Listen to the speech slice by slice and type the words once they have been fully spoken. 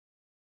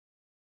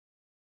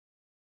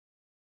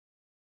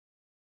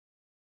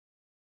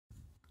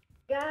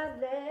God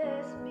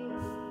bless me,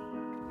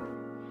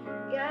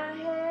 God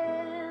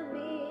help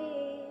me,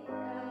 I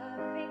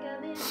think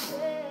I'm in business.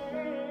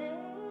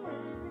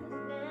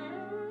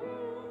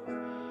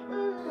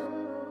 Ooh,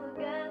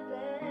 God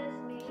bless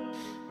me,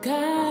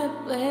 God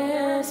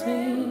bless me.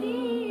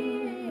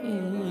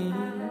 I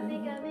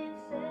think I'm in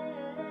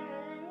business.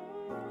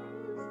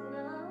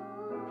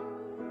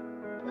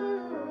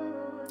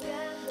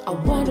 I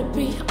wanna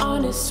be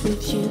honest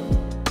with you.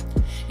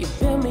 You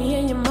build me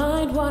in your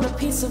mind, want a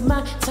piece of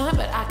my time,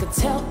 but I can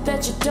tell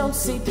that you don't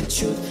see the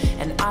truth.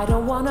 And I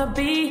don't wanna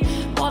be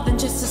more than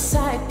just a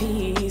side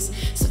piece.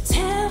 So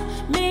tell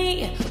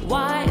me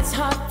why it's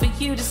hard for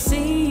you to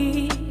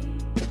see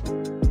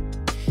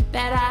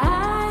that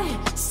I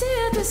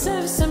still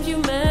deserve some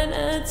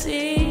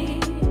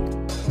humanity.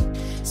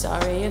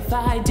 Sorry if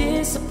I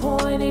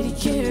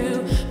disappointed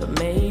you, but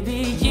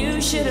maybe you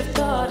should have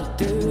thought it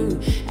through.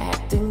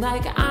 Acting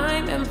like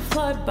I'm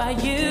employed by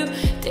you,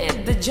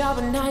 did the job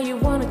and now you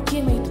wanna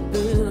give me the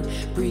boo.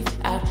 Breathe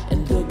out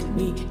and look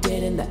me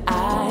dead in the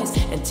eyes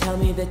and tell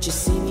me that you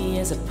see me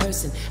as a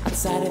person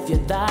outside of your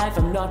life.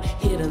 I'm not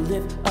here to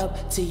live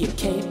up to your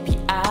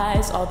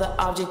KPIs or the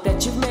object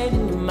that you've made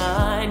in your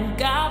mind.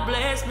 God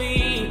bless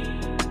me,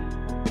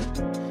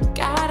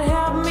 God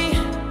help me.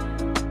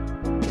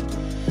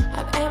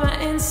 Am I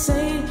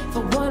insane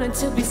for wanting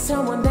to be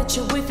someone that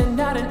you're with and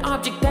not an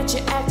object that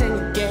you're acting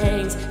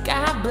against?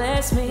 God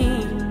bless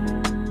me,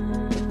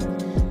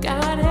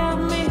 God help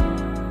me.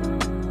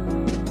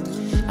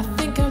 I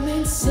think I'm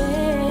insane,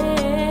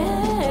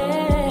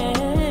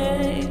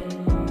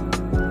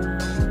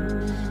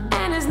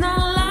 and it's not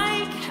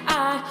like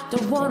I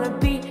don't wanna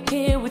be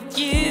here with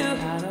you.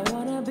 I don't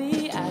wanna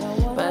be,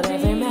 but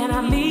every man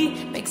I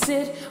meet makes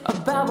it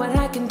about what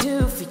I can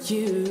do for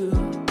you.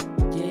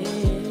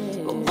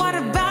 What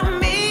about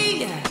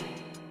me?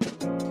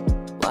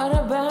 What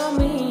about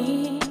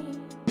me?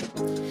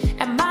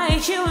 Am I a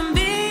human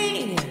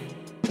being?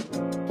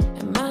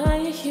 Am I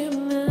a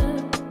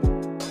human?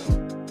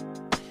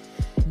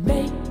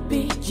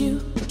 Maybe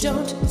you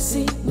don't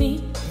see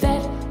me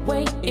that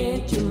way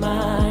in your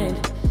mind,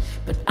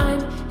 but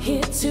I'm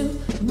here to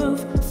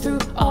move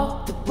through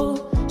all the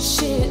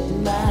bullshit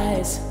and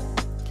lies.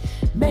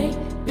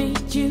 Maybe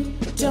you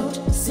don't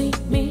see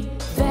me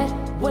that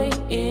way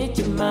in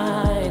your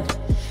mind,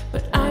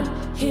 but I'm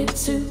here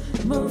to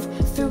move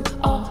through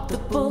all the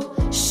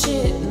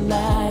bullshit and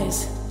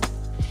lies.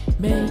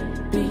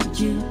 Maybe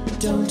you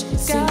don't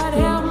see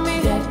me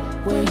that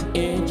way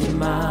in your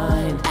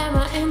mind. Am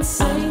I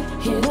insane?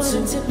 I'm here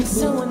to be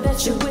someone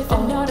that you're with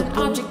and not an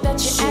object that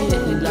you're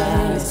acting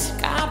against.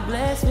 God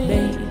bless me.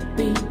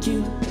 Maybe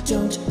you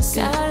don't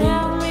see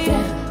me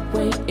that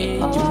way in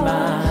your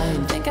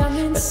mind. Think I'm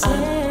insane.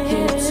 But I'm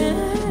here to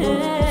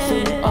move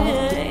through all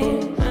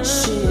the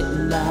bullshit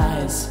and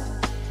lies.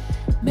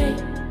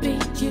 Maybe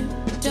you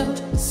don't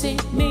see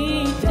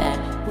me that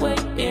way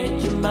in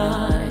your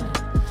mind,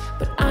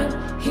 but I'm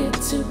here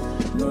to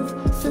move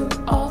through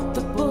all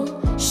the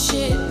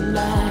bullshit and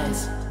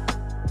lies.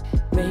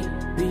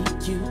 Maybe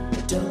you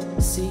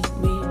don't see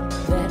me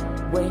that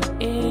way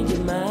in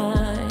your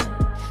mind,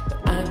 but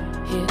I'm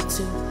here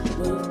to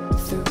move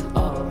through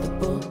all the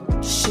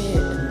bullshit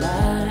and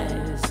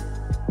lies.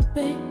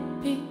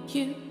 Maybe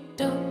you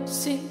don't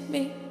see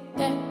me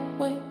that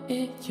way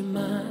in your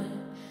mind.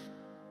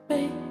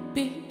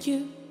 Maybe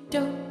you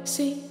don't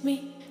see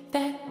me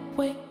that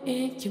way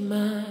in your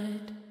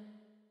mind.